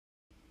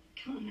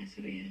Helen knows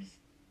who he is.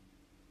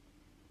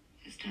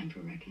 His time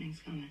for reckoning's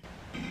coming.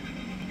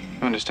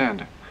 You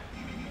understand?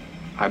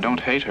 I don't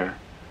hate her.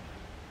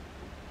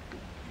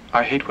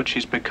 I hate what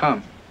she's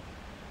become.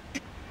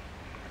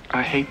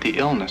 I hate the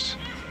illness.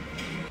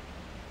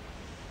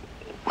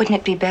 Wouldn't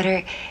it be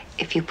better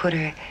if you put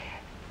her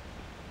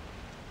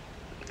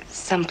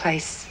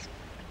someplace?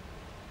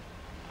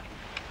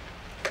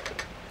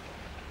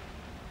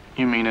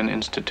 You mean an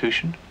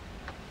institution?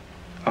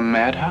 A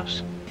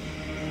madhouse?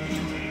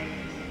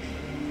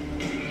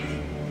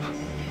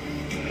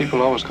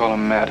 People always call a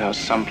madhouse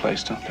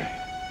someplace, don't they?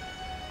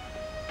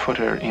 Put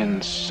her in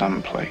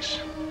someplace.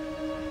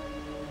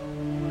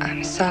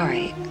 I'm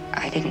sorry.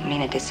 I didn't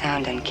mean it to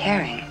sound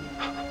uncaring.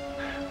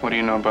 What do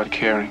you know about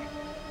caring?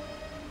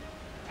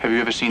 Have you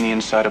ever seen the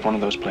inside of one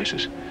of those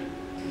places?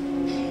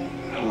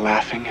 The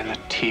laughing and the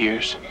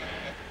tears,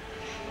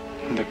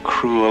 and the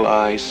cruel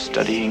eyes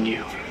studying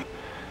you.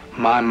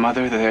 My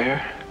mother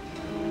there.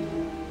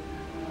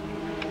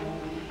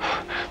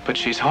 But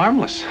she's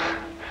harmless.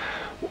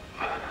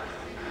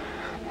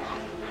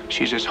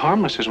 She's as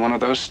harmless as one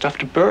of those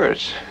stuffed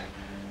birds.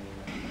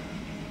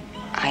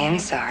 I am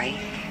sorry.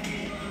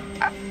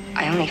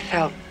 I only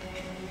felt...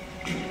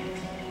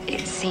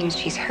 It seems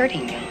she's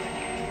hurting you.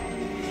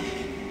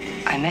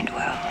 I meant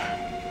well.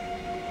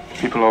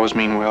 People always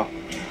mean well.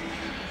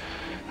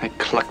 They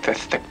cluck their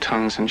thick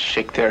tongues and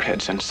shake their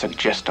heads and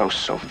suggest oh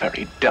so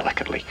very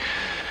delicately.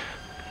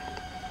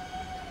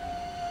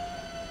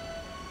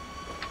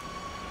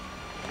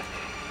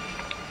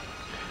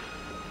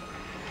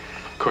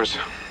 Of course,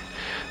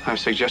 I've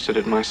suggested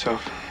it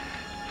myself.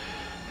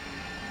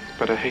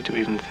 But I hate to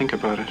even think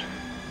about it.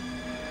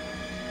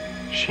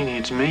 She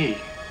needs me.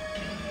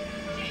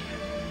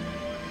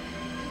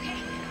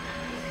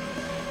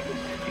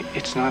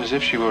 It's not as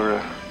if she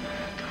were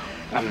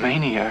a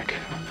maniac,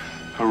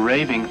 a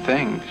raving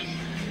thing.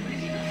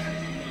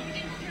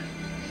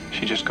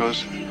 She just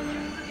goes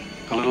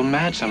a little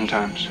mad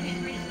sometimes.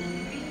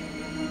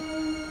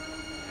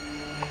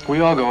 We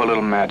all go a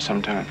little mad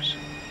sometimes.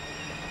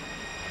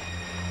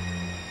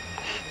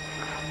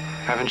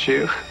 Haven't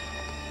you?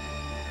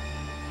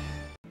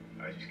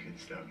 I just couldn't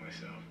stop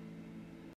myself.